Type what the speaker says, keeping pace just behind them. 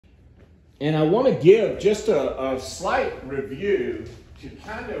And I want to give just a slight review to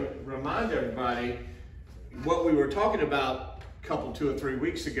kind of remind everybody what we were talking about a couple, 2 or 3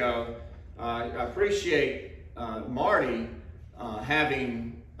 weeks ago. I appreciate Marty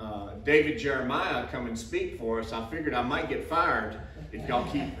having David Jeremiah come and speak for us. I figured I might get fired if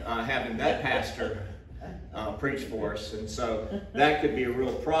y'all keep having that pastor preach for us, and so that could be a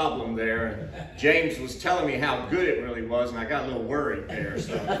real problem there. And James was telling me how good it really was, and I got a little worried there,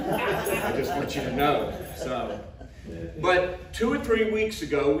 so I just want you to know. But 2 or 3 weeks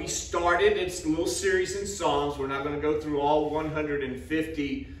ago, we started, it's a little series in Psalms. We're not going to go through all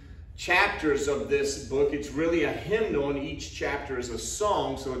 150 chapters of this book. It's really a hymnal, and each chapter is a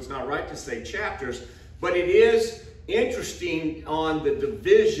song, so it's not right to say chapters, but it is interesting on the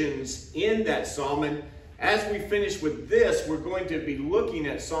divisions in that psalm. And as we finish with this, we're going to be looking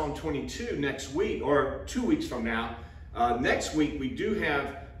at Psalm 22 next week, or 2 weeks from now. Next week, we do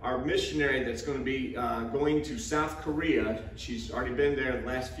have our missionary that's going to be going to South Korea. She's already been there the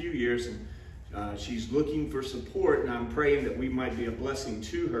last few years, and she's looking for support, and I'm praying that we might be a blessing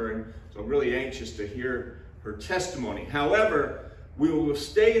to her, and so I'm really anxious to hear her testimony. However, we will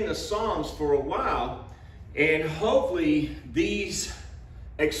stay in the Psalms for a while, and hopefully these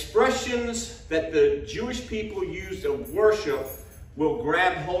expressions that the Jewish people used of worship will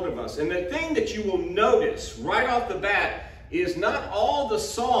grab hold of us. And the thing that you will notice right off the bat is not all the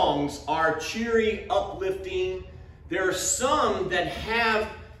songs are cheery, uplifting. There are some that have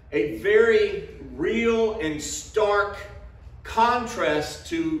a very real and stark contrast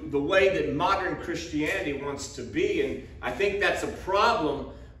to the way that modern Christianity wants to be. And I think that's a problem.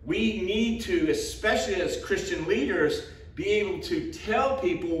 We need to, especially as Christian leaders, be able to tell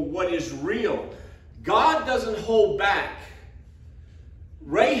people what is real. God doesn't hold back.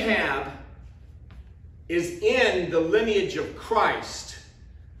 Rahab is in the lineage of Christ.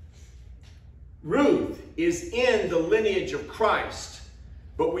 Ruth is in the lineage of Christ.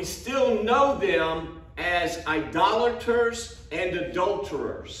 But we still know them as idolaters and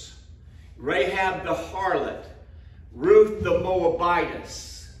adulterers. Rahab the harlot, Ruth the Moabitess.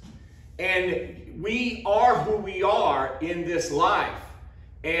 And we are who we are in this life.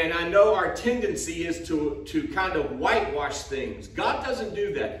 And I know our tendency is to kind of whitewash things. God doesn't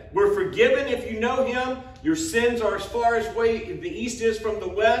do that. We're forgiven if you know Him. Your sins are as far as the east is from the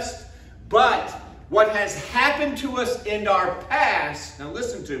west. But what has happened to us in our past, now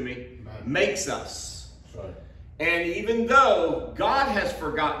listen to me, makes us. Right. And even though God has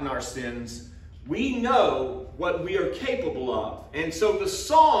forgotten our sins, we know what we are capable of. And so the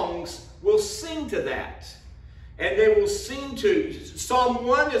songs will sing to that. And they will sing to Psalm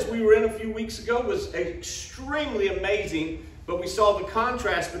 1, as we were in a few weeks ago, was extremely amazing. But we saw the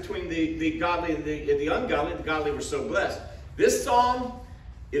contrast between the godly and the ungodly. The godly were so blessed. This psalm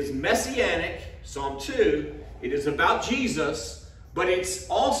is Messianic, Psalm 2. It is about Jesus, but it's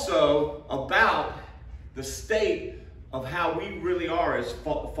also about the state of how we really are as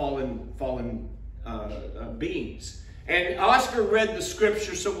fallen beings. And Oscar read the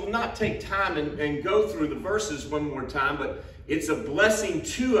scripture, so we'll not take time and go through the verses one more time, but it's a blessing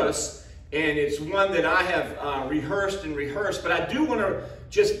to us, and it's one that I have rehearsed. But I do want to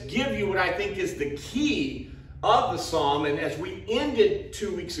just give you what I think is the key of the psalm, and as we ended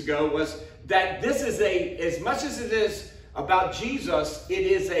 2 weeks ago, was that this is as much as it is about Jesus, it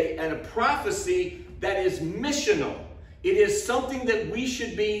is a prophecy that is missional. It is something that we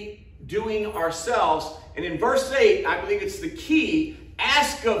should be doing ourselves. And in verse 8, I believe it's the key.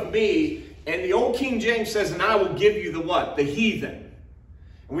 Ask of me, and the old King James says, and I will give you the what? The heathen.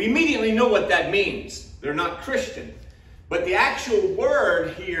 And we immediately know what that means. They're not Christian. But the actual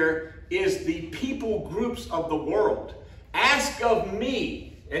word here is the people groups of the world. Ask of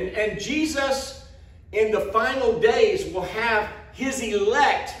me. And Jesus, in the final days, will have His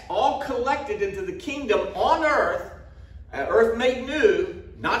elect all collected into the kingdom on earth, earth made new,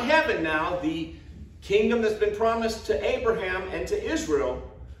 not heaven now, the kingdom that's been promised to Abraham and to Israel.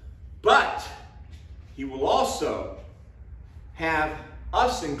 But He will also have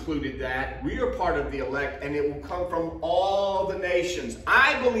us included that. We are part of the elect, and it will come from all the nations.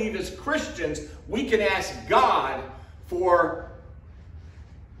 I believe as Christians, we can ask God for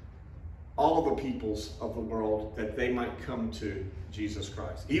all the peoples of the world that they might come to Jesus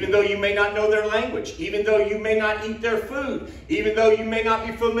Christ. Even though you may not know their language, even though you may not eat their food, even though you may not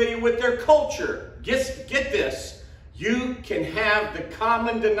be familiar with their culture, get this, you can have the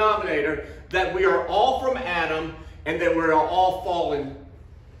common denominator that we are all from Adam and that we're all fallen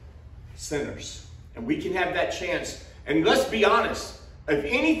sinners. And we can have that chance. And let's be honest, if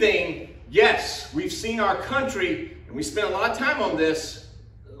anything, yes, we've seen our country, and we spent a lot of time on this,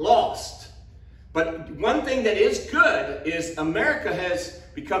 lost. But one thing that is good is America has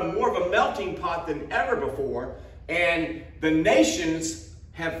become more of a melting pot than ever before, and the nations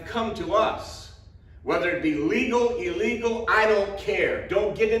have come to us. Whether it be legal, illegal, I don't care.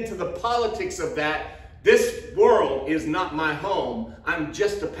 Don't get into the politics of that. This world is not my home. I'm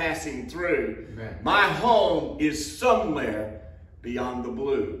just a passing through. Amen. My home is somewhere beyond the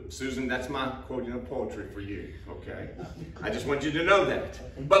blue. Susan, that's my quoting of poetry for you, okay? I just want you to know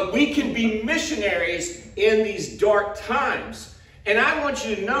that. But we can be missionaries in these dark times. And I want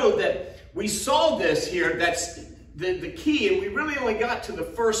you to know that we saw this here. That's the key. And we really only got to the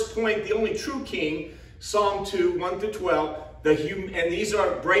first point, the only true king, Psalm 2, 1-12. And these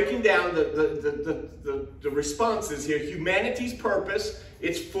are breaking down the responses here. Humanity's purpose,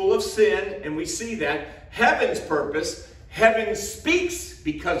 it's full of sin, and we see that. Heaven's purpose, heaven speaks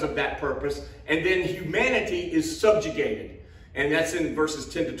because of that purpose, and then humanity is subjugated. And that's in verses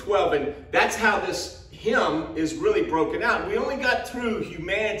 10-12, and that's how this hymn is really broken out. We only got through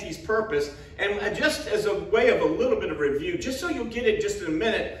humanity's purpose, and just as a way of a little bit of review, just so you'll get it just in a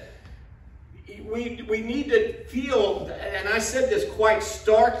minute, we need to feel, and I said this quite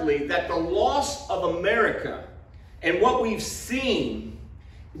starkly, that the loss of America and what we've seen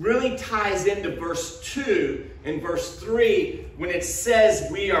really ties into verse 2 and verse 3 when it says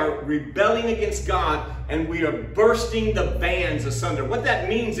we are rebelling against God and we are bursting the bands asunder. What that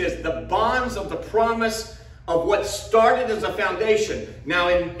means is the bonds of the promise of what started as a foundation. Now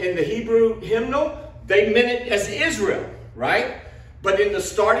in the Hebrew hymnal, they meant it as Israel, right? But in the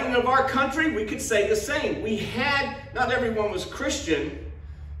starting of our country, we could say the same. We had, not everyone was Christian,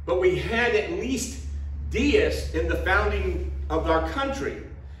 but we had at least deists in the founding of our country.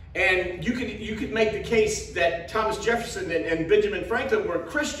 And you could make the case that Thomas Jefferson and Benjamin Franklin were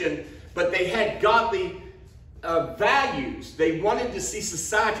Christian, but they had godly values. They wanted to see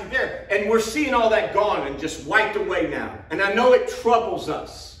society there. And we're seeing all that gone and just wiped away now. And I know it troubles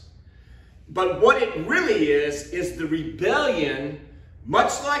us. But what it really is the rebellion,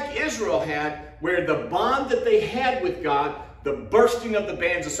 much like Israel had, where the bond that they had with God, the bursting of the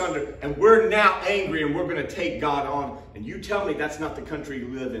bands asunder, and we're now angry and we're going to take God on. And you tell me that's not the country you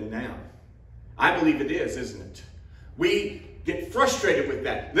live in now. I believe it is, isn't it? We get frustrated with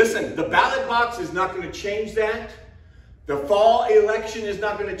that. Listen, the ballot box is not going to change that. The fall election is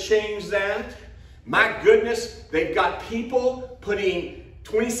not going to change that. My goodness, they've got people putting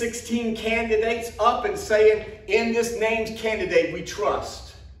 2016 candidates up and saying, in this named candidate we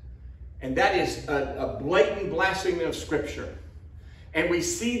trust. And that is a blatant blasphemy of Scripture. And we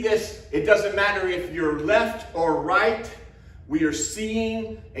see this, it doesn't matter if you're left or right, we are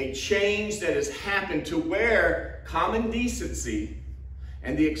seeing a change that has happened to where common decency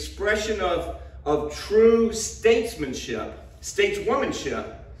and the expression of true statesmanship,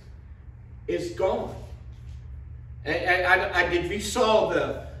 stateswomanship, is gone. And if you saw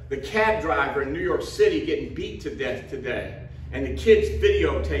the cab driver in New York City getting beat to death today, and the kids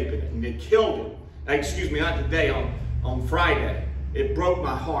videotaping it, and they killed him. Excuse me, not today, on Friday. It broke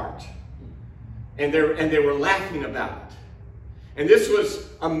my heart. And they were laughing about it. And this was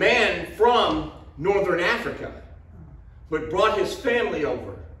a man from Northern Africa who had brought his family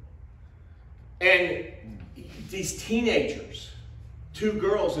over. And these teenagers, 2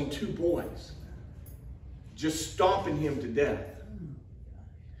 girls and 2 boys, just stomping him to death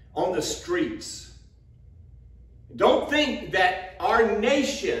on the streets. Don't think that our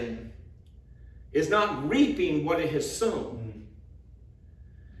nation is not reaping what it has sown.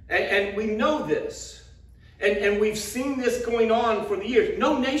 And we know this. And we've seen this going on for the years.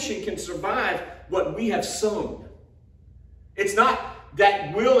 No nation can survive what we have sown. It's not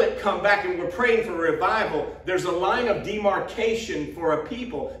that will it come back and we're praying for revival. There's a line of demarcation for a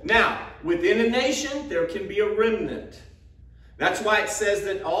people. Now, within a nation, there can be a remnant. That's why it says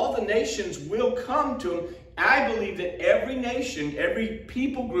that all the nations will come to him. I believe that every nation, every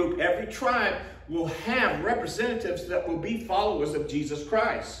people group, every tribe will have representatives that will be followers of Jesus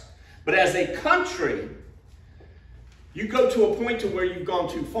Christ. But as a country, you go to a point to where you've gone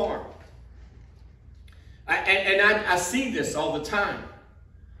too far. I see this all the time.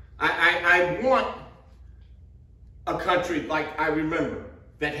 I want a country like I remember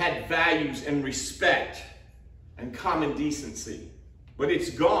that had values and respect and common decency. But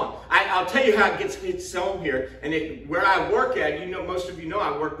it's gone. I'll tell you how it gets home here. And where I work at, you know, most of you know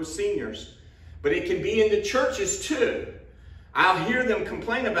I work with seniors. But it can be in the churches too. I'll hear them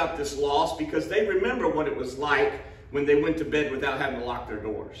complain about this loss because they remember what it was like when they went to bed without having to lock their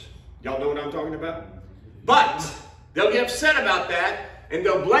doors. Y'all know what I'm talking about? But they'll get upset about that and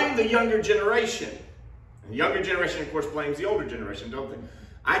they'll blame the younger generation. And the younger generation, of course, blames the older generation, don't they?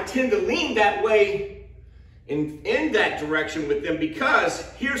 I tend to lean that way in that direction with them,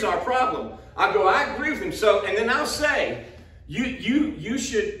 because here's our problem. I go, I agree with him. So, and then I'll say,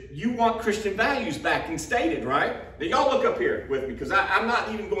 you want Christian values back instated, right? Now y'all look up here with me, because I'm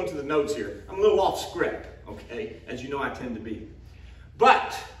not even going to the notes here. I'm a little off script, okay? As you know, I tend to be.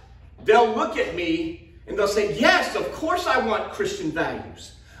 But they'll look at me and they'll say, yes, of course I want Christian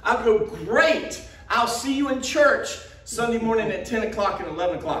values. I'll go, great. I'll see you in church Sunday morning at 10 o'clock and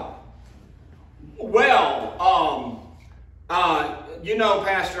 11 o'clock. Well, you know,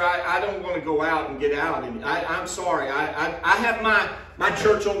 Pastor, I don't want to go out and get out. And I'm sorry. I have my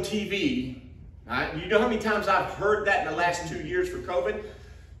church on TV. You know how many times I've heard that in the last 2 years for COVID?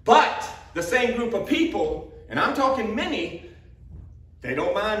 But the same group of people, and I'm talking many, they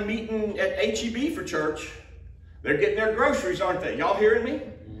don't mind meeting at HEB for church. They're getting their groceries, aren't they? Y'all hearing me?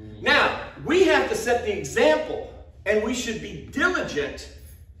 Now, we have to set the example, and we should be diligent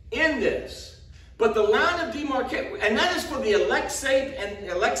in this. But the line of demarcation, and that is for the elect's sake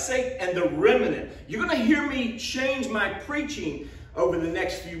and the remnant. You're going to hear me change my preaching over the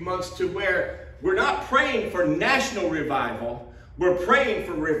next few months to where we're not praying for national revival. We're praying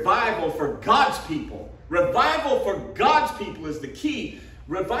for revival for God's people. Revival for God's people is the key.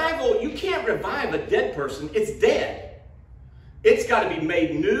 Revival, you can't revive a dead person. It's dead. It's got to be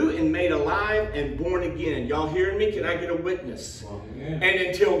made new and made alive and born again. Y'all hearing me? Can I get a witness? And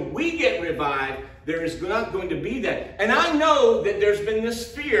until we get revived, there is not going to be that. And I know that there's been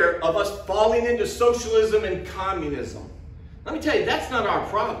this fear of us falling into socialism and communism. Let me tell you, that's not our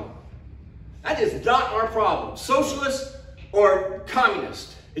problem. That is not our problem. Socialist or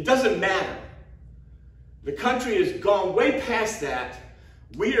communist, it doesn't matter. The country has gone way past that.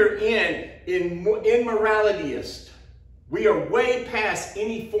 We are in immoralityist. We are way past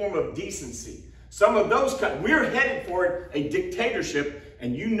any form of decency. Some of those, we're headed for a dictatorship,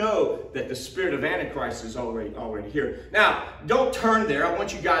 and you know that the spirit of Antichrist is already here. Now, don't turn there. I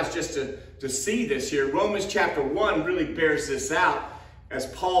want you guys just to see this here. Romans chapter 1 really bears this out as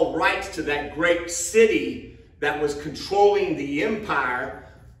Paul writes to that great city that was controlling the empire,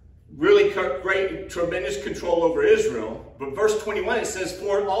 really great, tremendous control over Israel. But verse 21, it says,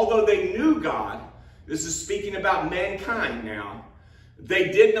 for although they knew God, this is speaking about mankind now,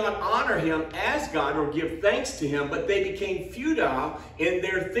 they did not honor him as God or give thanks to him, but they became futile in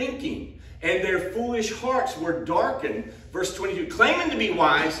their thinking, and their foolish hearts were darkened. Verse 22, claiming to be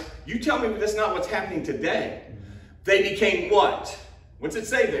wise, you tell me that's not what's happening today. They became what? What's it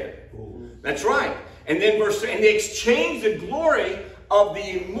say there? That's right. And then and they exchanged the glory of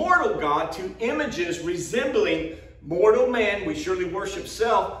the immortal God to images resembling mortal man. We surely worship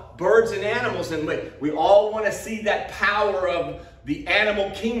self, birds and animals, and we all want to see that power of the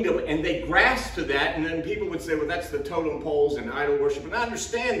animal kingdom, and they grasp to that. And then people would say, well, that's the totem poles and idol worship, and I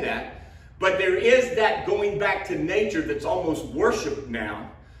understand that, but there is that going back to nature that's almost worship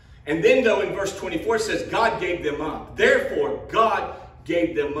now. And then though in verse 24 it says God gave them up. Therefore God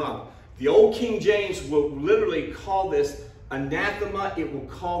gave them up. The old King James will literally call this anathema. It will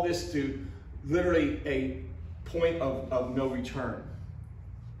call this to literally a point of no return.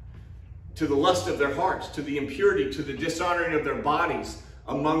 To the lust of their hearts, to the impurity, to the dishonoring of their bodies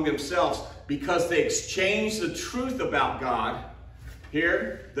among themselves, because they exchanged the truth about God.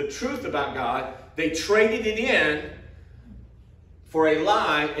 Here, the truth about God, they traded it in for a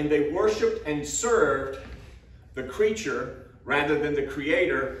lie, and they worshiped and served the creature rather than the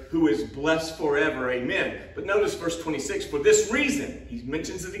Creator, who is blessed forever. Amen. But notice verse 26, for this reason, he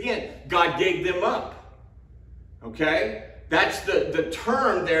mentions it again, God gave them up. Okay? That's the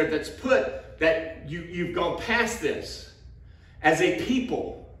term there that's put, that you've gone past this. As a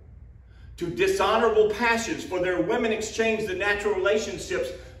people, to dishonorable passions, for their women exchanged the natural relationships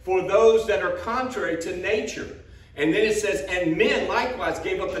for those that are contrary to nature. And then it says, and men likewise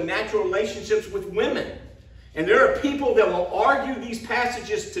gave up the natural relationships with women. And there are people that will argue these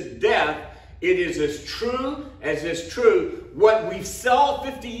passages to death. It is as true as is true. What we saw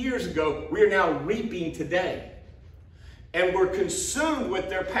 50 years ago, we are now reaping today. And we're consumed with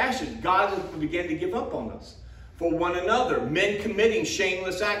their passions. God has begun to give up on us for one another. Men committing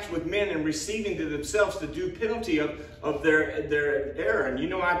shameless acts with men and receiving to themselves the due penalty of their error. And you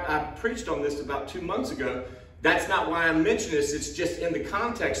know, I preached on this about 2 months ago. That's not why I'm mentioning this. It's just in the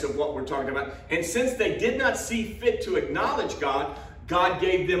context of what we're talking about. And since they did not see fit to acknowledge God, God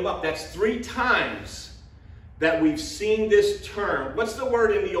gave them up. That's 3 times that we've seen this term. What's the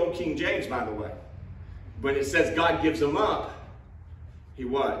word in the old King James, by the way? When it says God gives them up, he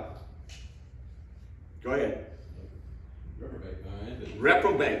what? Go ahead. Reprobate mind.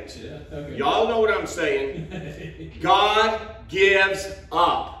 Reprobate. Yeah, okay. Y'all know what I'm saying. God gives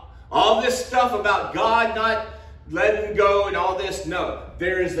up. All this stuff about God not letting go and all this, no.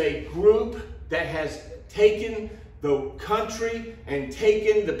 There is a group that has taken the country and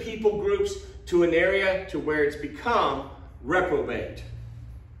taken the people groups to an area to where it's become reprobate.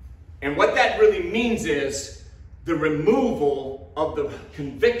 And what that really means is the removal of the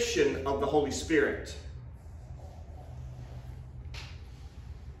conviction of the Holy Spirit.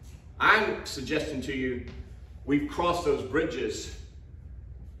 I'm suggesting to you, we've crossed those bridges,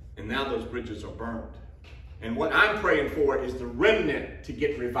 and now those bridges are burned. And what I'm praying for is the remnant to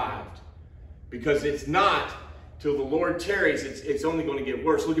get revived. Because it's not, till the Lord tarries, it's only going to get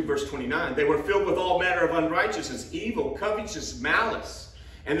worse. Look at verse 29. They were filled with all manner of unrighteousness, evil, covetousness, malice.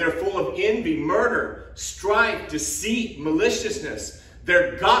 And they're full of envy, murder, strife, deceit, maliciousness.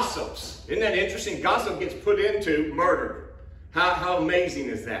 They're gossips. Isn't that interesting? Gossip gets put into murder. How amazing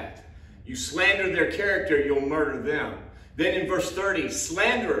is that? You slander their character, you'll murder them. Then in verse 30,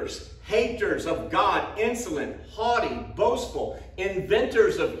 slanderers, haters of God, insolent, haughty, boastful,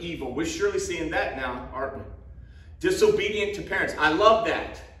 inventors of evil. We're surely seeing that now, aren't we? Disobedient to parents. I love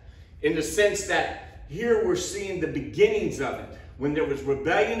that in the sense that here we're seeing the beginnings of it. When there was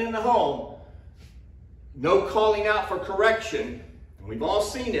rebellion in the home, no calling out for correction, and we've all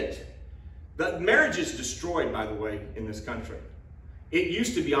seen it. The marriage is destroyed, by the way, in this country. It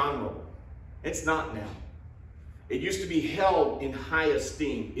used to be honorable. It's not now. It used to be held in high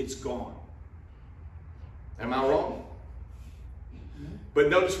esteem. It's gone. Am I wrong?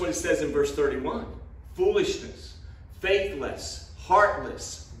 But notice what it says in verse 31. Foolishness, faithless,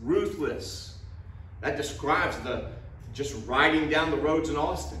 heartless, ruthless. That describes the just riding down the roads in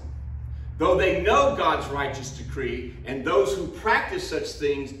Austin. Though they know God's righteous decree, and those who practice such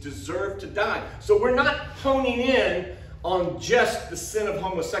things deserve to die. So we're not honing in on just the sin of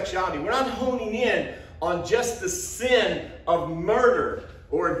homosexuality. We're not honing in on just the sin of murder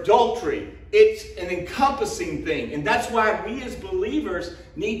or adultery. It's an encompassing thing. And that's why we as believers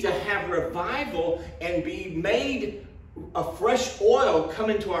need to have revival and be made a fresh oil come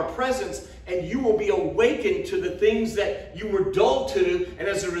into our presence, and you will be awakened to the things that you were dull to. And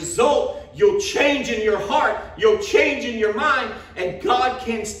as a result, you'll change in your heart, you'll change in your mind, and God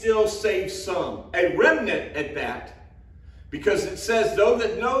can still save some. A remnant at that. Because it says, though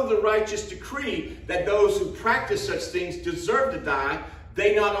that know the righteous decree that those who practice such things deserve to die,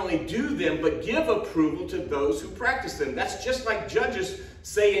 they not only do them, but give approval to those who practice them. That's just like judges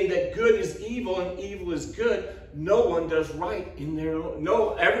saying that good is evil and evil is good. No one does right in their own,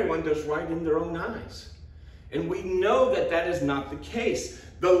 no, everyone does right in their own eyes. And we know that that is not the case.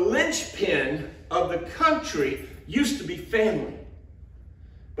 The linchpin of the country used to be family.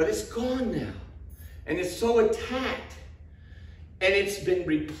 But it's gone now. And it's so attacked. And it's been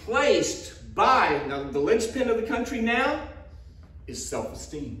replaced by, now the linchpin of the country now is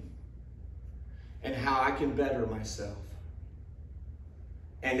self-esteem. And how I can better myself.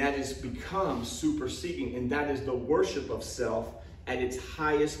 And that has become superseding. And that is the worship of self at its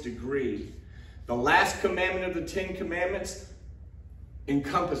highest degree. The last commandment of the 10 commandments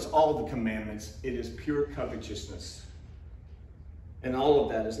encompass all the commandments. It is pure covetousness. And all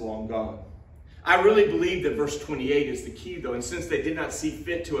of that is long gone. I really believe that verse 28 is the key, though. And since they did not see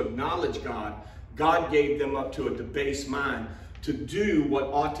fit to acknowledge God, God gave them up to a debased mind to do what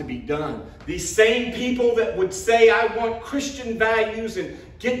ought to be done. These same people that would say, I want Christian values and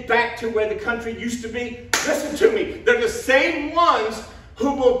get back to where the country used to be, listen to me. They're the same ones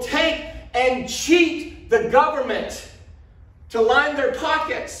who will take and cheat the government to line their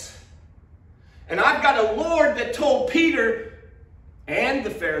pockets. And I've got a Lord that told Peter and the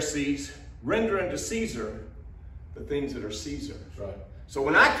Pharisees, render unto Caesar the things that are Caesar. Right. So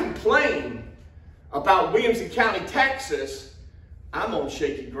when I complain about Williamson County, Texas, I'm on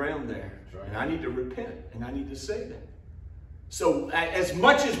shaky ground there. Right. And I need to repent, and I need to say that. So as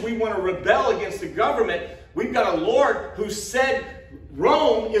much as we want to rebel against the government, we've got a Lord who said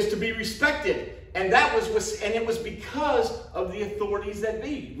Rome is to be respected. And that was, and it was because of the authorities that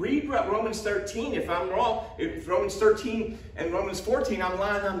be. Read Romans 13 if I'm wrong. If Romans 13 and Romans 14, I'm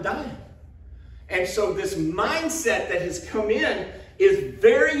lying, I'm dying. And so this mindset that has come in is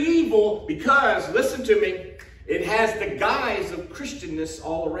very evil because, listen to me, it has the guise of Christianness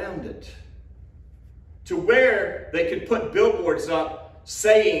all around it. To where they could put billboards up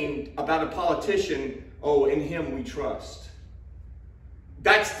saying about a politician, oh, in him we trust.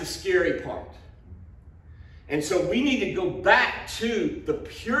 That's the scary part. And so we need to go back to the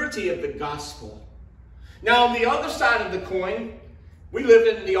purity of the gospel. Now, on the other side of the coin, we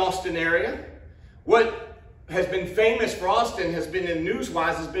live in the Austin area. What has been famous for Austin, has been in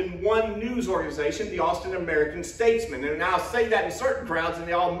Newswise, has been one news organization, the Austin American Statesman. And now I say that in certain crowds and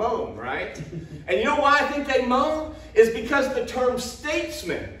they all moan, right? And you know why I think they moan? Is because the term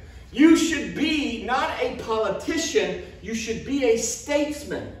statesman. You should be not a politician, you should be a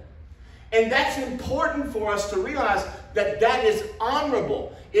statesman. And that's important for us to realize that that is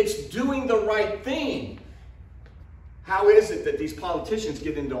honorable. It's doing the right thing. How is it that these politicians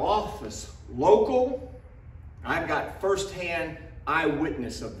get into office? Local, I've got firsthand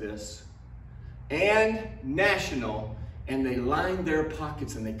eyewitness of this, and national, and they line their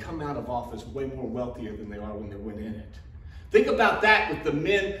pockets and they come out of office way more wealthier than they are when they went in it. Think about that with the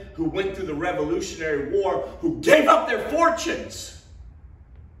men who went through the Revolutionary War, who gave up their fortunes.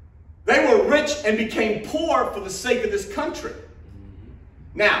 They were rich and became poor for the sake of this country.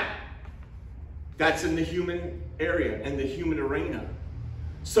 Now, that's in the human area and the human arena.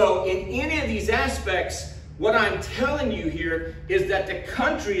 So in any of these aspects, what I'm telling you here is that the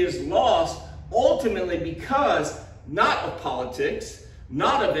country is lost ultimately because not of politics,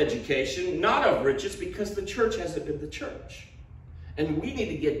 not of education, not of riches, because the church hasn't been the church. And we need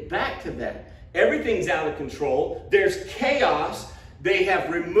to get back to that. Everything's out of control. There's chaos. They have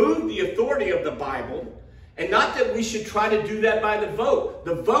removed the authority of the Bible. And not that we should try to do that by the vote.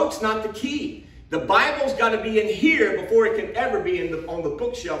 The vote's not the key. The Bible's got to be in here before it can ever be on the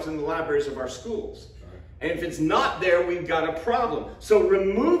bookshelves in the libraries of our schools. And if it's not there, we've got a problem. So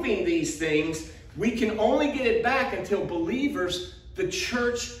removing these things, we can only get it back until believers, the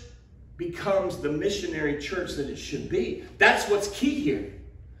church becomes the missionary church that it should be. That's what's key here.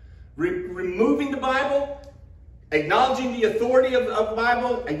 Removing the Bible, acknowledging the authority of the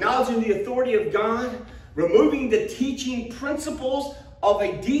Bible, acknowledging the authority of God, removing the teaching principles of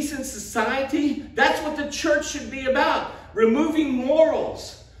a decent society. That's what the church should be about. Removing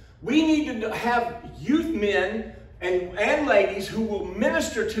morals. We need to have youth men and ladies who will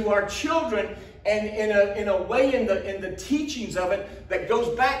minister to our children and in a way in the teachings of it that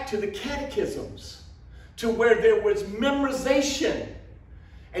goes back to the catechisms, to where there was memorization.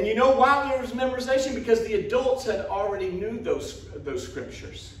 And you know why there was memorization? Because the adults had already knew those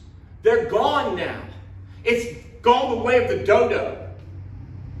scriptures. They're gone now. It's gone the way of the dodo.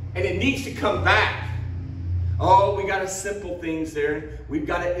 And it needs to come back. Oh, we got to simple things there. We've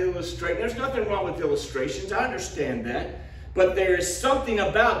got to illustrate. There's nothing wrong with illustrations. I understand that. But there is something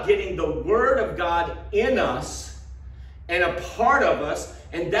about getting the Word of God in us and a part of us.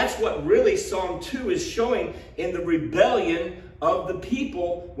 And that's what really Psalm 2 is showing in the rebellion of the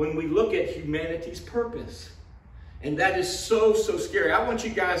people when we look at humanity's purpose. And that is so, so scary. I want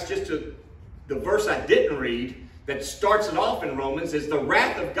you guys just to, the verse I didn't read, that starts it off in Romans is the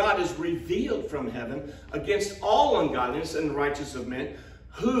wrath of God is revealed from heaven against all ungodliness and righteousness of men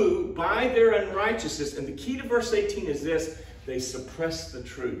who by their unrighteousness, and the key to verse 18 is this, they suppress the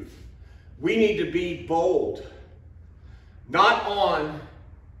truth. We need to be bold, not on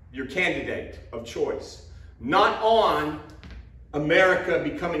your candidate of choice, not on America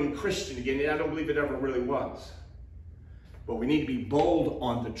becoming Christian again, and I don't believe it ever really was. But we need to be bold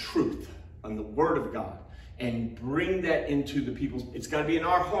on the truth, on the Word of God, and bring that into the people's. It's got to be in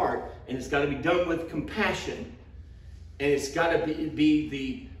our heart, and it's got to be done with compassion, and it's got to be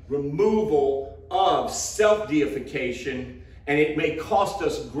the removal of self-deification, and it may cost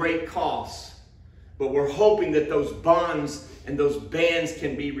us great costs, but we're hoping that those bonds and those bands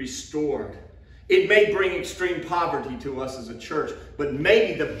can be restored. It may bring extreme poverty to us as a church, but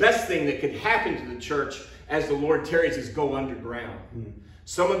maybe the best thing that could happen to the church as the Lord tarries is go underground.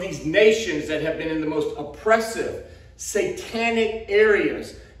 Some of these nations that have been in the most oppressive, satanic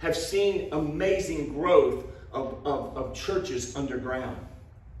areas have seen amazing growth of churches underground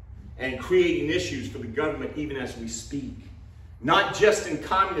and creating issues for the government even as we speak. Not just in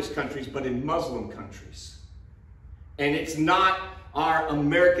communist countries, but in Muslim countries. And it's not our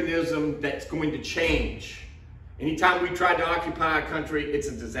Americanism that's going to change. Anytime we try to occupy a country, it's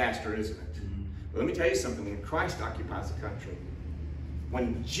a disaster, isn't it? But let me tell you something. When Christ occupies a country,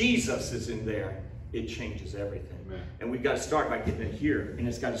 when Jesus is in there, it changes everything. Amen. And we've got to start by getting it here. And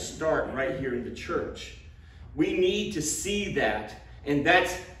it's got to start right here in the church. We need to see that. And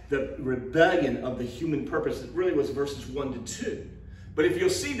that's the rebellion of the human purpose. It really was verses 1 to 2. But if you'll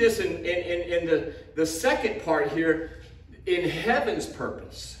see this in the second part here, in heaven's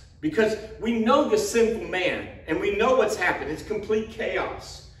purpose. Because we know the sinful man. And we know what's happened. It's complete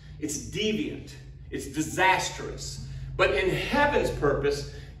chaos. It's deviant. It's disastrous. But in heaven's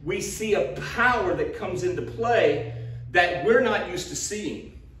purpose, we see a power that comes into play that we're not used to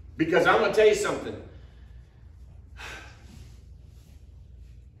seeing. Because I'm going to tell you something.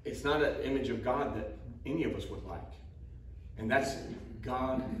 It's not an image of God that any of us would like. And that's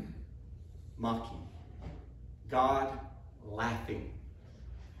God mocking. God laughing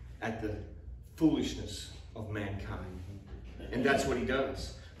at the foolishness of mankind. And that's what he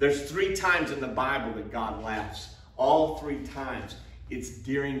does. There's 3 times in the Bible that God laughs. All 3 times, it's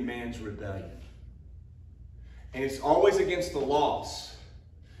during man's rebellion. And it's always against the loss.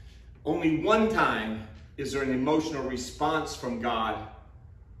 Only one time is there an emotional response from God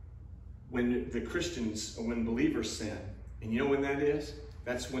when the Christians, or when believers sin. And you know when that is?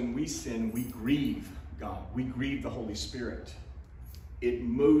 That's when we sin, we grieve God. We grieve the Holy Spirit. It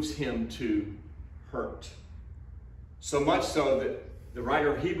moves him to hurt. So much so that the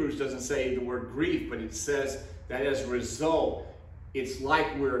writer of Hebrews doesn't say the word grief, but it says that as a result, it's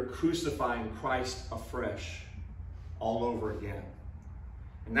like we're crucifying Christ afresh all over again.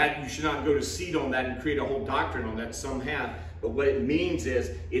 And that you should not go to seed on that and create a whole doctrine on that. Some have. But what it means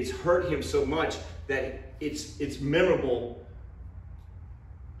is it's hurt him so much that it's memorable,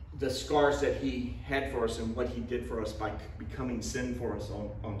 the scars that he had for us and what he did for us by becoming sin for us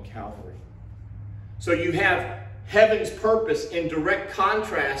on Calvary. So you have heaven's purpose in direct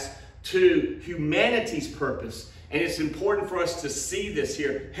contrast to humanity's purpose. And it's important for us to see this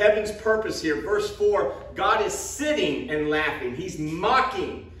here. Heaven's purpose here. Verse 4, God is sitting and laughing. He's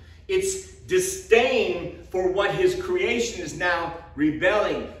mocking. It's disdain for what his creation is now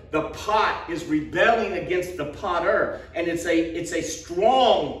rebelling. The pot is rebelling against the potter. And it's a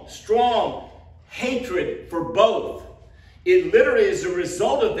strong, strong hatred for both. It literally is a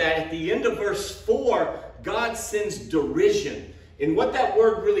result of that. At the end of verse 4, God sends derision. And what that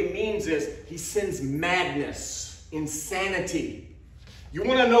word really means is he sends madness, insanity. You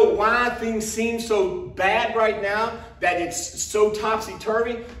want to know why things seem so bad right now, that it's so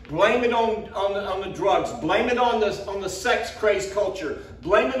topsy-turvy? Blame it on the drugs. Blame it on the sex craze culture.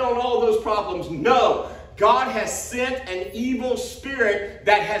 Blame it on all those problems. No. God has sent an evil spirit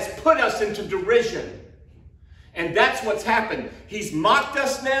that has put us into derision. And that's what's happened. He's mocked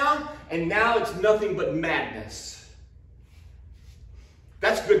us now, and now it's nothing but madness.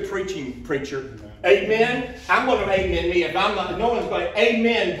 That's good preaching, preacher. Amen. I'm going to amen me. If I'm not, no one's going to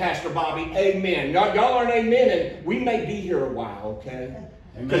amen, Pastor Bobby. Amen. Y'all aren't amen, and we may be here a while, okay?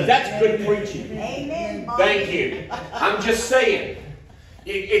 Because that's good preaching. Amen, Bobby. Thank you. I'm just saying.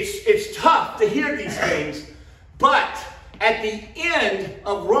 It's tough to hear these things, but at the end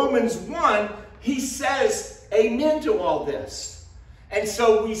of Romans 1, he says amen to all this. And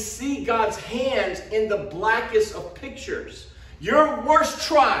so we see God's hands in the blackest of pictures. Your worst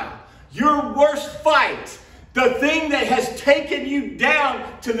trial, your worst fight, the thing that has taken you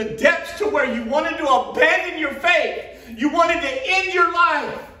down to the depths to where you wanted to abandon your faith, you wanted to end your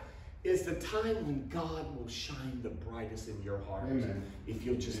life, is the time when God will shine the brightest in your heart. Amen. If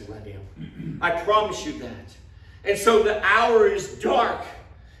you'll just let him. I promise you that. And so the hour is dark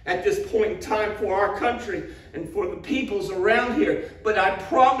at this point in time for our country and for the peoples around here. But I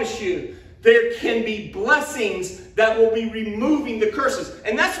promise you, there can be blessings that will be removing the curses.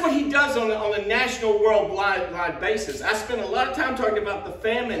 And that's what he does on a national worldwide basis. I spent a lot of time talking about the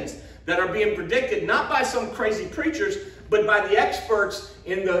famines that are being predicted, not by some crazy preachers, but by the experts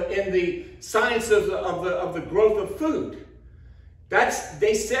in the science of the growth of food.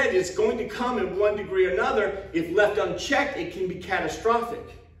 They said it's going to come in one degree or another. If left unchecked, it can be catastrophic.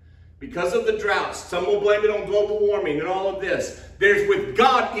 Because of the droughts, some will blame it on global warming and all of this. There's with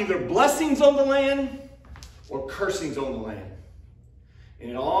God either blessings on the land or cursings on the land. And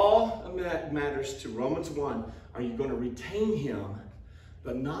it all matters to Romans 1. Are you going to retain him,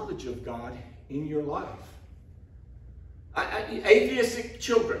 the knowledge of God in your life? Atheistic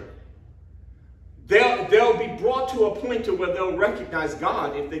children, they'll be brought to a point to where they'll recognize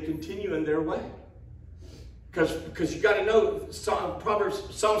God if they continue in their way. Because you got to know, Psalms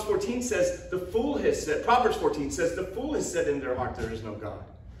 14 says, the fool has said, Proverbs 14 says, the fool has said in their heart there is no God.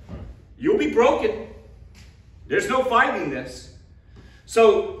 You'll be broken. There's no fighting this.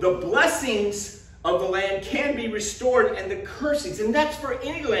 So the blessings of the land can be restored and the cursings, and that's for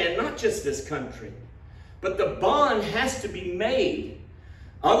any land, not just this country. But the bond has to be made.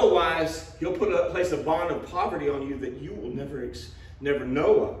 Otherwise, he'll place a bond of poverty on you that you will never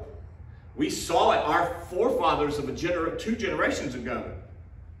know of. We saw it. Our forefathers of 2 generations ago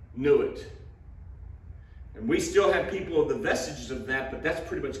knew it. And we still have people of the vestiges of that, but that's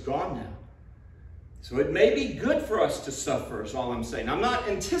pretty much gone now. So it may be good for us to suffer, is all I'm saying. I'm not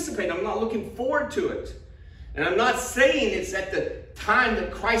anticipating, I'm not looking forward to it. And I'm not saying it's at the time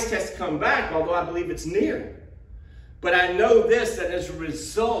that Christ has to come back, although I believe it's near. But I know this, that as a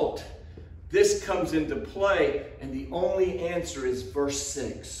result, this comes into play, and the only answer is verse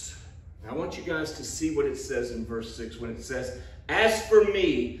 6. I want you guys to see what it says in verse 6 when it says, as for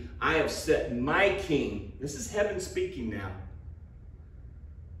me, I have set my king, this is heaven speaking now,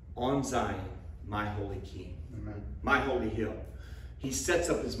 on Zion, my holy king, Amen. My holy hill. He sets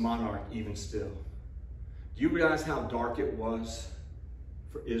up his monarch even still. Do you realize how dark it was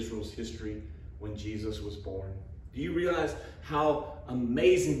for Israel's history when Jesus was born? Do you realize how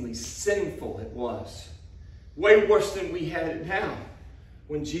amazingly sinful it was? Way worse than we had it now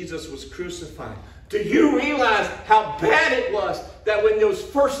when Jesus was crucified. Do you realize how bad it was that when those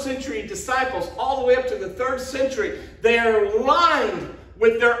first century disciples, all the way up to the 3rd century, they are lined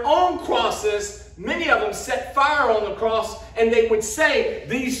with their own crosses. Many of them set fire on the cross, and they would say,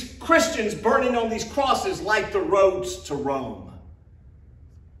 these Christians burning on these crosses like the roads to Rome.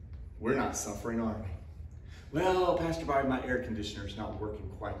 We're not suffering, are we? Well, Pastor Barry, my air conditioner is not working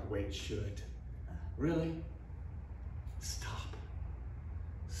quite the way it should. Really? Stop.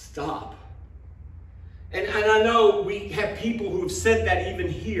 Stop. And I know we have people who have said that even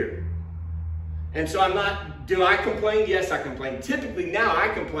here. And so I'm not, do I complain? Yes, I complain. Typically now I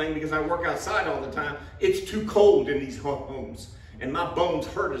complain because I work outside all the time. It's too cold in these homes. And my bones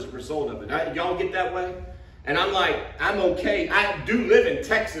hurt as a result of it. Y'all get that way? And I'm like, I'm okay. I do live in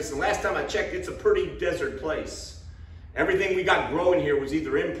Texas. And last time I checked, it's a pretty desert place. Everything we got growing here was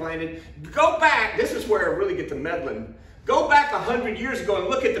either implanted. Go back. This is where I really get to meddling. Go back 100 years ago and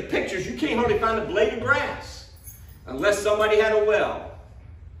look at the pictures. You can't hardly find a blade of grass unless somebody had a well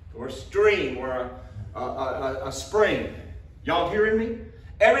or a stream or a spring. Y'all hearing me?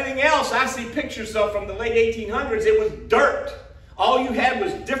 Everything else I see pictures of from the late 1800s, it was dirt. All you had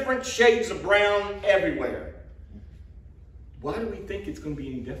was different shades of brown everywhere. Why do we think it's going to be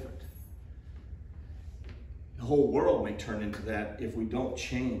any different? The whole world may turn into that if we don't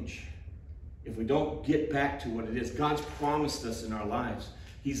change. If we don't get back to what it is. God's promised us in our lives.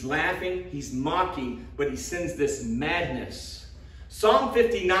 He's laughing, he's mocking, but he sends this madness. Psalm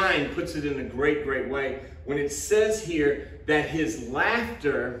 59 puts it in a great, great way when it says here that his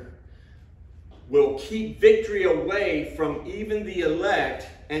laughter will keep victory away from even the elect,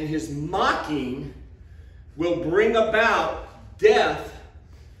 and his mocking will bring about death,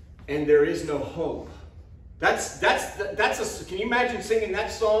 and there is no hope. Can you imagine singing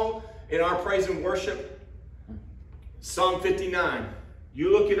that song in our praise and worship? Psalm 59.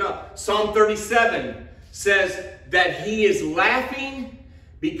 You look it up. Psalm 37 says that he is laughing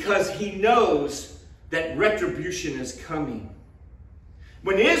because he knows that retribution is coming.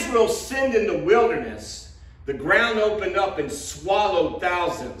 When Israel sinned in the wilderness, the ground opened up and swallowed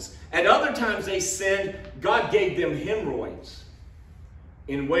thousands. At other times they sinned, God gave them hemorrhoids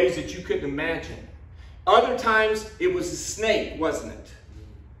in ways that you couldn't imagine. Other times it was a snake, wasn't it?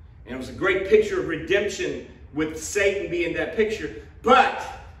 And it was a great picture of redemption with Satan being that picture. But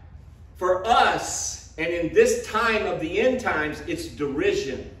for us, and in this time of the end times, it's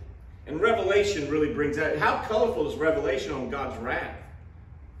derision. And Revelation really brings that. How colorful is Revelation on God's wrath?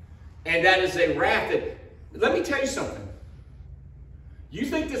 And that is a wrath that, let me tell you something. You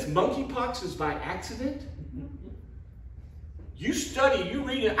think this monkeypox is by accident? You study, you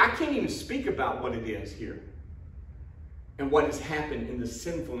read it. I can't even speak about what it is here. And what has happened in the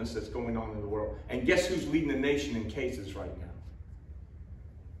sinfulness that's going on in the world. And guess who's leading the nation in cases right now?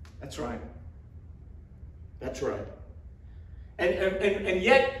 That's right. That's right. And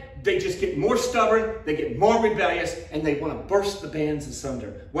yet they just get more stubborn, they get more rebellious, and they want to burst the bands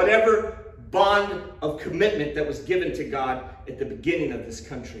asunder. Whatever bond of commitment that was given to God at the beginning of this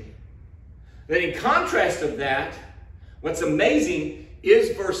country. Then in contrast of that, what's amazing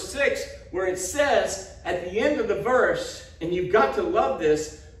is verse 6, where it says at the end of the verse, and you've got to love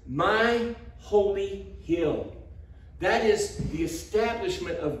this, my holy hill. That is the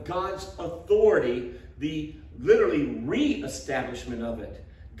establishment of God's authority, the literally re-establishment of it.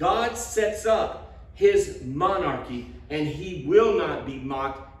 God sets up his monarchy, and he will not be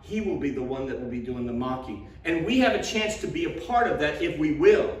mocked. He will be the one that will be doing the mocking. And we have a chance to be a part of that if we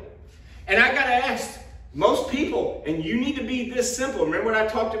will. And I got to ask, most people, and you need to be this simple. Remember what I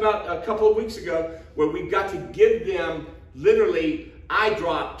talked about a couple of weeks ago, where we've got to give them literally eye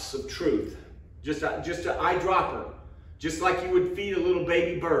drops of truth. Just an eyedropper. Just like you would feed a little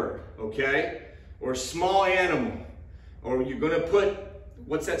baby bird, okay? Or a small animal. Or you're going to put,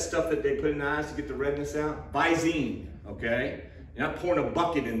 what's that stuff that they put in the eyes to get the redness out? Visine, okay? You're not pouring a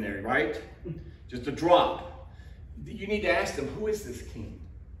bucket in there, right? Just a drop. You need to ask them, who is this king?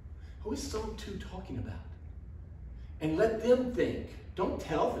 Who is Psalm 2 talking about? And let them think. Don't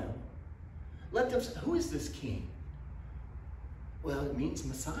tell them. Let them say, who is this king? Well, it means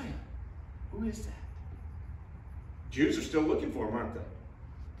Messiah. Who is that? Jews are still looking for him, aren't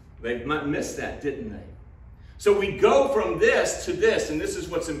they? They missed that, didn't they? So we go from this to this, and this is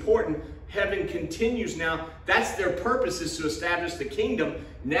what's important. Heaven continues now. That's their purpose, is to establish the kingdom.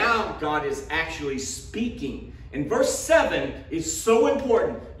 Now God is actually speaking. And verse 7 is so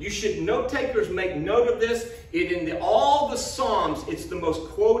important. You should, note takers, make note of this. All the Psalms, it's the most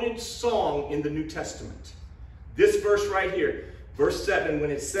quoted song in the New Testament. This verse right here, verse 7, when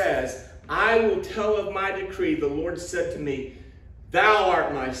it says, I will tell of my decree, the Lord said to me, thou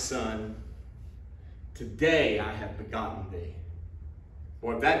art my son, today I have begotten thee.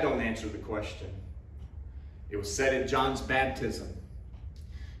 Boy, if that don't answer the question. It was said at John's baptism.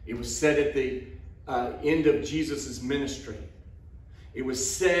 It was said at the end of Jesus' ministry. It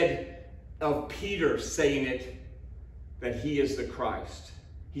was said of Peter saying it, that he is the Christ.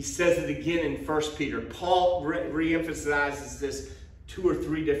 He says it again in 1 Peter. Paul re-emphasizes this 2 or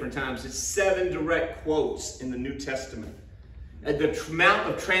 3 different times. It's 7 direct quotes in the New Testament. At the Mount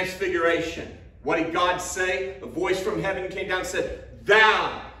of Transfiguration, what did God say? A voice from heaven came down and said,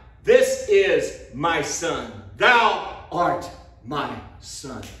 thou, this is my son. Thou art my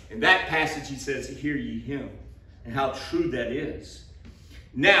son. In that passage he says, hear ye him. And how true that is.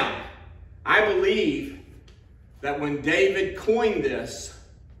 Now, I believe that when David coined this,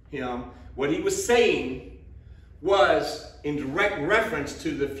 what he was saying was in direct reference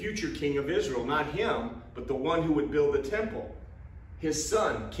to the future king of Israel. Not him, but the one who would build the temple. His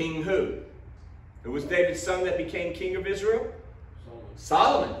son, King who? Who was David's son that became king of Israel?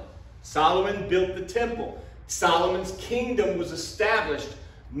 Solomon. Solomon built the temple. Solomon's kingdom was established.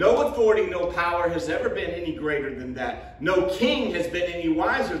 No authority, no power has ever been any greater than that. No king has been any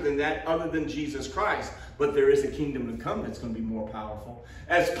wiser than that other than Jesus Christ. But there is a kingdom to come that's going to be more powerful.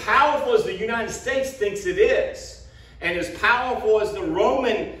 As powerful as the United States thinks it is, and as powerful as the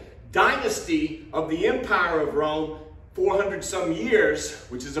Roman dynasty of the Empire of Rome, 400 some years,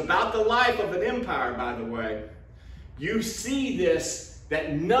 which is about the life of an empire, by the way, you see this,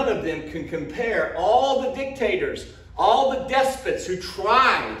 that none of them can compare. All the dictators, all the despots who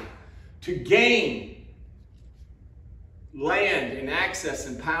tried to gain land and access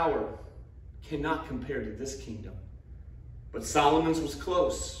and power cannot compare to this kingdom. But Solomon's was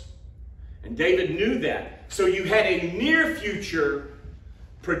close. And David knew that. So you had a near future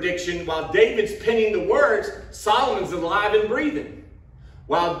prediction. While David's penning the words, Solomon's alive and breathing.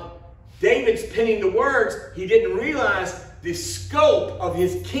 While David's penning the words, he didn't realize the scope of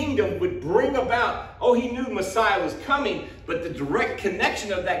his kingdom would bring about. Oh, he knew Messiah was coming, but the direct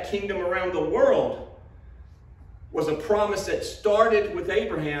connection of that kingdom around the world was a promise that started with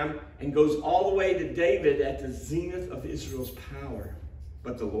Abraham and goes all the way to David at the zenith of Israel's power.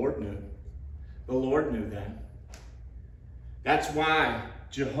 But the Lord knew. The Lord knew that. That's why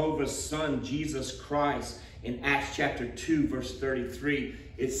Jehovah's Son, Jesus Christ, in Acts chapter 2, verse 33,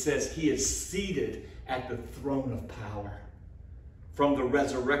 it says he is seated at the throne of power. From the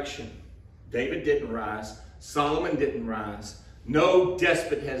resurrection, David didn't rise. Solomon didn't rise. No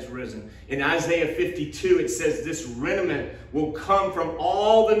despot has risen. In Isaiah 52, it says this remnant will come from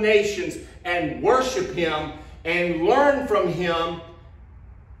all the nations and worship him and learn from him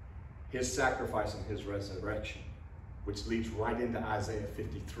his sacrifice and his resurrection, which leads right into Isaiah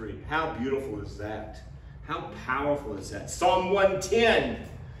 53. How beautiful is that? How powerful is that? Psalm 110,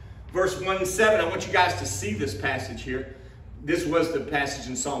 verse 1 and 7. I want you guys to see this passage here. This was the passage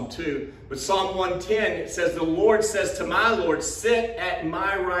in Psalm 2. But Psalm 110, it says, the Lord says to my Lord, sit at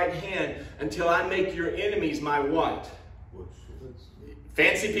my right hand until I make your enemies my what?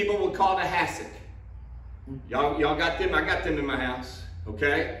 Fancy people would call it a hassock. Y'all got them? I got them in my house.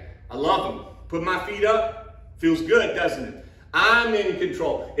 Okay? I love them. Put my feet up. Feels good, doesn't it? I'm in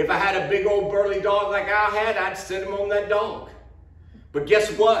control. If I had a big old burly dog like I had, I'd sit him on that dog. But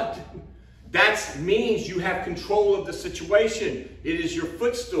guess what? That means you have control of the situation. It is your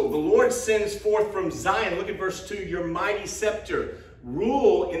footstool. The Lord sends forth from Zion, look at verse 2, your mighty scepter.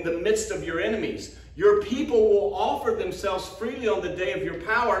 Rule in the midst of your enemies. Your people will offer themselves freely on the day of your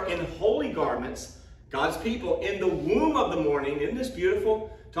power in holy garments. God's people in the womb of the morning. Isn't this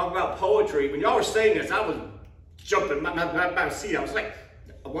beautiful? Talk about poetry. When y'all were saying this, I was jumping my seat. I was like,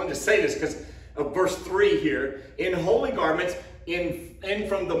 I wanted to say this because of verse 3 here. In holy garments, and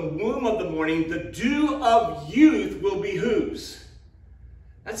from the womb of the morning, the dew of youth will be whose?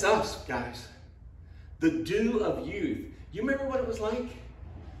 That's us, guys. The dew of youth. You remember what it was like?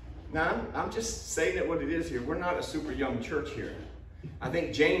 Now, I'm just saying it what it is here. We're not a super young church here. I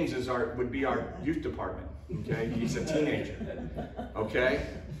think James would be our youth department. Okay, he's a teenager. Okay,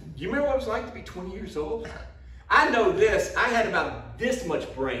 do you remember what it was like to be 20 years old? I know this. I had about this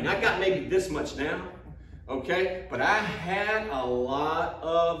much brain. I got maybe this much now. Okay? But I had a lot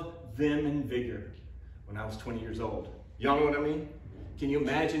of vim and vigor when I was 20 years old. Y'all know what I mean? Can you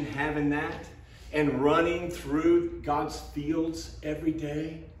imagine having that and running through God's fields every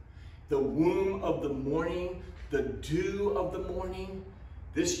day? The womb of the morning, the dew of the morning.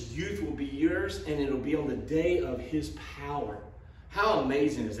 This youth will be yours, and it'll be on the day of his power. How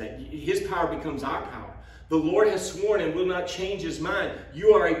amazing is that? His power becomes our power. The Lord has sworn and will not change his mind.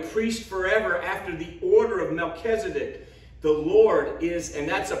 You are a priest forever after the order of Melchizedek. The Lord is, and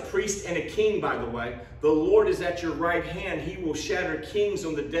that's a priest and a king, by the way. The Lord is at your right hand. He will shatter kings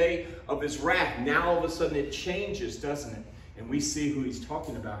on the day of his wrath. Now all of a sudden it changes, doesn't it? And we see who he's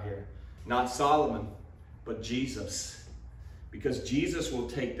talking about here. Not Solomon, but Jesus. Because Jesus will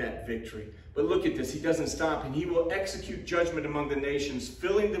take that victory. But look at this. He doesn't stop. And he will execute judgment among the nations,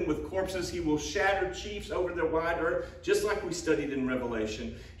 filling them with corpses. He will shatter chiefs over the wide earth, just like we studied in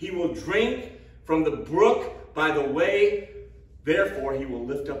Revelation. He will drink from the brook by the way. Therefore, he will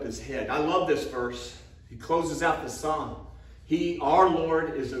lift up his head. I love this verse. He closes out the psalm. Our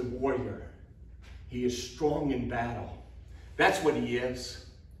Lord is a warrior. He is strong in battle. That's what he is.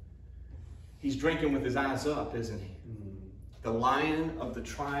 He's drinking with his eyes up, isn't he? The Lion of the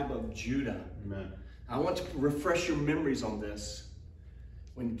tribe of Judah. Amen. I want to refresh your memories on this.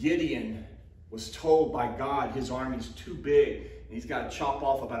 When Gideon was told by God his army's too big and he's got to chop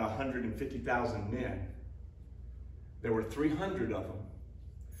off about 150,000 men, there were 300 of them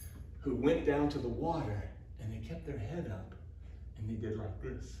who went down to the water and they kept their head up and they did like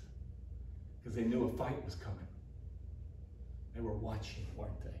this because they knew a fight was coming. They were watching,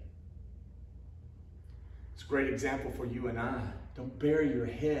 weren't they? It's a great example for you and I. Don't bury your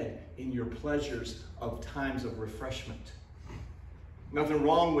head in your pleasures of times of refreshment. Nothing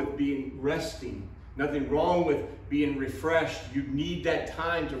wrong with resting. Nothing wrong with being refreshed. You need that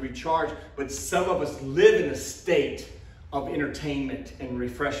time to recharge. But some of us live in a state of entertainment and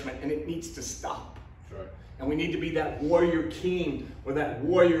refreshment, and it needs to stop. Right. And we need to be that warrior king or that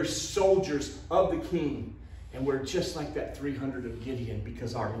warrior soldiers of the king. And we're just like that 300 of Gideon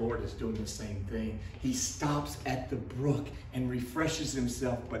because our Lord is doing the same thing. He stops at the brook and refreshes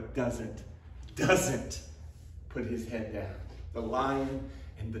himself, but doesn't put his head down. The Lion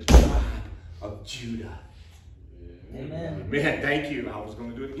and the tribe of Judah. Amen. Man, thank you. I was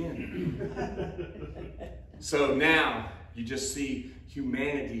going to do it again. So now you just see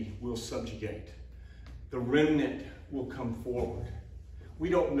humanity will subjugate. The remnant will come forward. We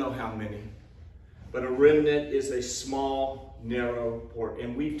don't know how many. But a remnant is a small, narrow port.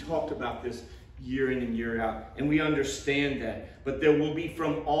 And we've talked about this year in and year out. And we understand that. But there will be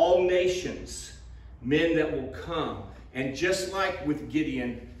from all nations men that will come. And just like with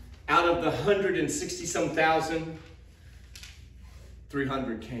Gideon, out of the 160-some thousand,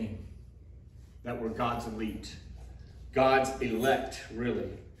 300 came. That were God's elite. God's elect, really.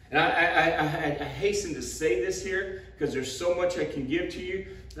 And I hasten to say this here because there's so much I can give to you.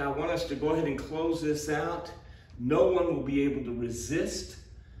 And I want us to go ahead and close this out. No one will be able to resist.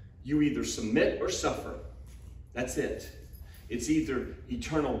 You either submit or suffer. That's it. It's either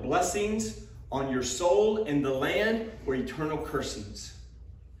eternal blessings on your soul and the land or eternal cursings.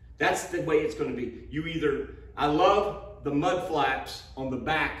 That's the way it's going to be. You either, I love the mud flaps on the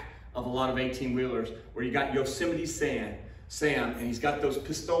back of a lot of 18-wheelers where you got Yosemite Sam, and he's got those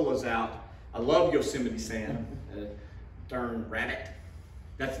pistolas out. I love Yosemite Sam. Darn rabbit.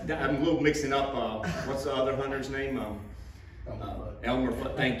 I'm a little mixing up, what's the other hunter's name? Elmer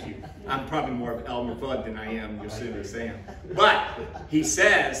Fudd, thank you. I'm probably more of Elmer Fudd than I am Yosemite Sam. But he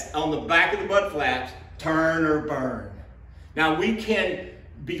says on the back of the mud flaps, turn or burn. Now we can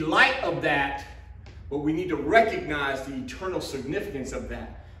be light of that, but we need to recognize the eternal significance of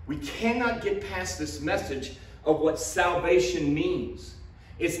that. We cannot get past this message of what salvation means.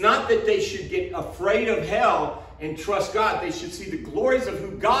 It's not that they should get afraid of hell and trust God. They should see the glories of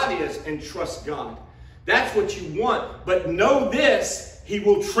who God is and trust God. That's what you want. But know this, he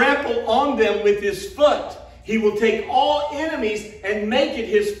will trample on them with his foot. He will take all enemies and make it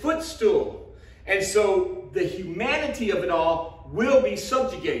his footstool. And so the humanity of it all will be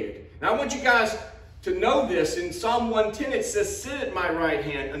subjugated. Now I want you guys to know this. In Psalm 110 it says, sit at my right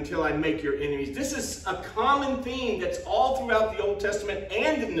hand until I make your enemies. This is a common theme that's all throughout the Old Testament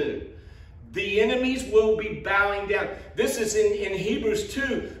and the New. The enemies will be bowing down. This is in Hebrews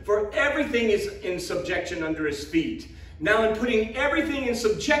 2. For everything is in subjection under his feet. Now in putting everything in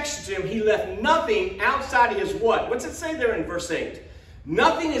subjection to him, he left nothing outside of his what? What's it say there in verse 8?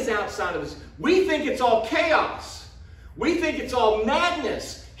 Nothing is outside of his. We think it's all chaos. We think it's all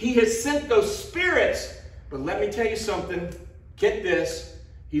madness. He has sent those spirits. But let me tell you something. Get this.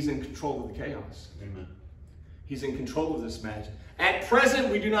 He's in control of the chaos. Amen. He's in control of this matter. At present,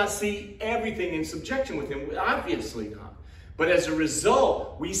 we do not see everything in subjection with him. Obviously not. But as a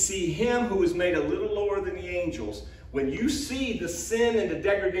result, we see him who is made a little lower than the angels. When you see the sin and the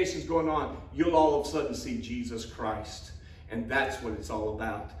degradations going on, you'll all of a sudden see Jesus Christ. And that's what it's all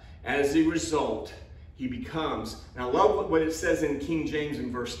about. As a result, he becomes, and I love what it says in King James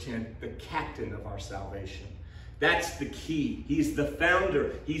in verse 10, the captain of our salvation. That's the key. He's the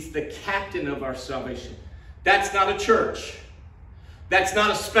founder. He's the captain of our salvation. That's not a church. That's not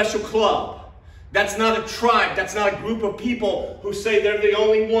a special club. That's not a tribe. That's not a group of people who say they're the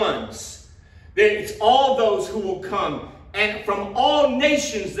only ones. It's all those who will come. And from all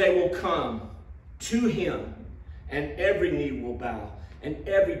nations they will come to him. And every knee will bow. And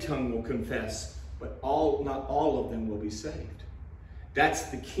every tongue will confess. But not all of them will be saved. That's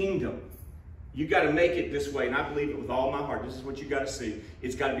the kingdom. You got to make it this way. And I believe it with all my heart. This is what you got to see.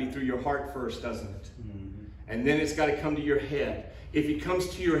 It's got to be through your heart first, doesn't it? Mm-hmm. And then it's got to come to your head. If it comes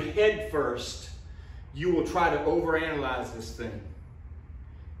to your head first, you will try to overanalyze this thing.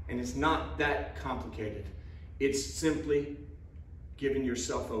 And it's not that complicated. It's simply giving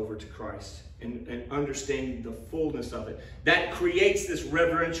yourself over to Christ and understanding the fullness of it. That creates this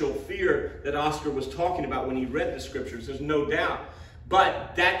reverential fear that Oscar was talking about when he read the scriptures. There's no doubt.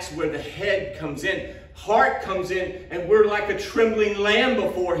 But that's where the head comes in. Heart comes in, and we're like a trembling lamb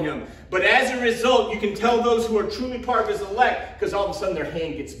before him. But as a result, you can tell those who are truly part of his elect, because all of a sudden their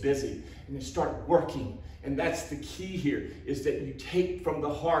hand gets busy and they start working. And that's the key here, is that you take from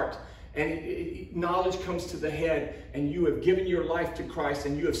the heart, and knowledge comes to the head, and you have given your life to Christ,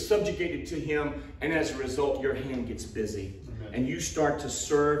 and you have subjugated to him, and as a result, your hand gets busy. Amen. And you start to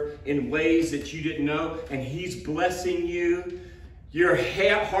serve in ways that you didn't know, and he's blessing you. Your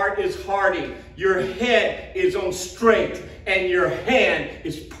heart is hearty, your head is on straight, and your hand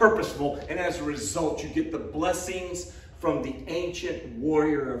is purposeful. And as a result, you get the blessings from the ancient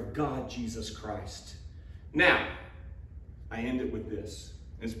warrior of God, Jesus Christ. Now, I end it with this.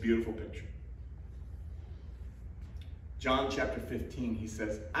 This beautiful picture. John chapter 15, he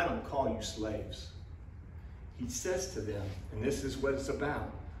says, I don't call you slaves. He says to them, and this is what it's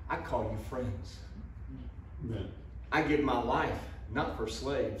about, I call you friends. Amen. I give my life not for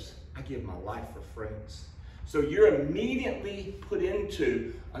slaves. I give my life for friends. So you're immediately put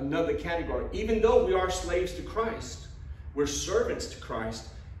into another category. Even though we are slaves to Christ, we're servants to Christ,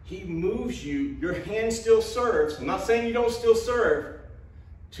 he moves you. Your hand still serves. I'm not saying you don't still serve.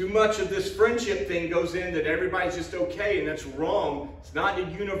 Too much of this friendship thing goes in that everybody's just okay, and that's wrong. It's not a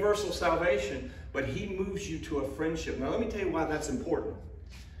universal salvation, but he moves you to a friendship. Now let me tell you why that's important.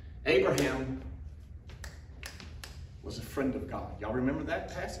 Abraham was a friend of God. Y'all remember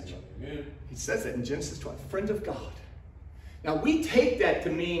that passage? Yeah. He says that in Genesis 12, friend of God. Now we take that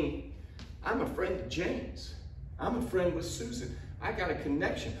to mean, I'm a friend of James. I'm a friend with Susan. I got a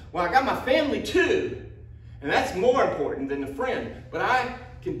connection. Well, I got my family too. And that's more important than a friend. But I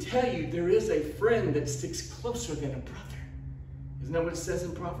can tell you there is a friend that sticks closer than a brother. Isn't that what it says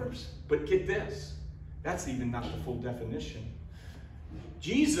in Proverbs? But get this. That's even not the full definition.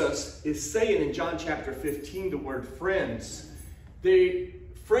 Jesus is saying in John chapter 15 the word friends. The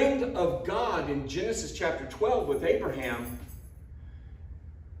friend of God in Genesis chapter 12 with Abraham,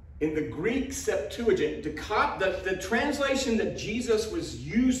 in the Greek Septuagint, the translation that Jesus was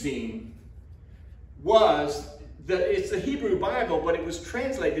using was, it's the Hebrew Bible, but it was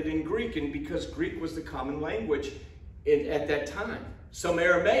translated in Greek, and because Greek was the common language at that time. Some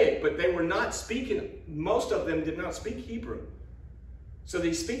Aramaic, but they were not speaking, most of them did not speak Hebrew. So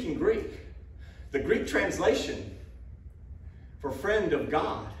they speak in Greek. The Greek translation for friend of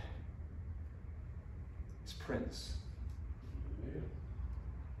God is prince.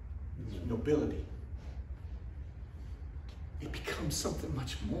 It's nobility. It becomes something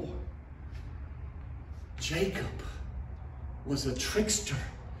much more. Jacob was a trickster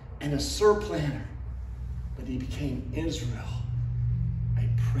and a surplanter, but he became Israel, a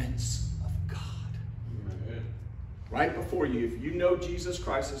prince of God. Amen. Right before you, if you know Jesus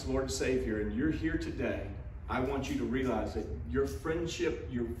Christ as Lord and Savior and you're here today, I want you to realize that your friendship,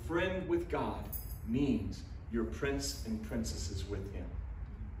 your friend with God, means your prince and princesses with him.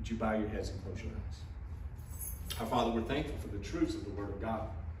 Would you bow your heads and close your eyes? Our Father, we're thankful for the truths of the Word of God.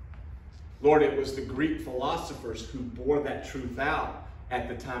 Lord, it was the Greek philosophers who bore that truth out at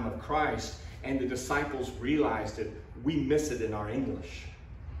the time of Christ, and the disciples realized it. We miss it in our English.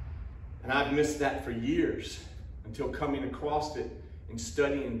 And I've missed that for years until coming across it and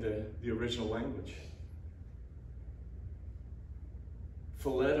studying the original language.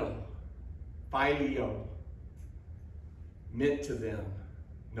 Phileto, phileo, meant to them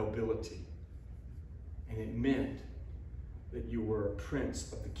nobility. and it meant that you were a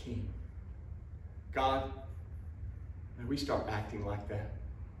prince of the king. God, may we start acting like that.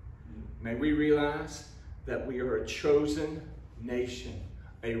 May we realize that we are a chosen nation,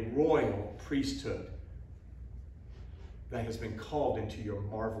 a royal priesthood that has been called into your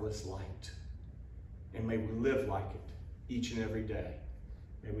marvelous light. And may we live like it each and every day.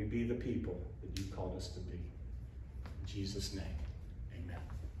 May we be the people that you've called us to be. In Jesus' name, amen.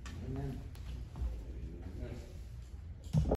 Amen.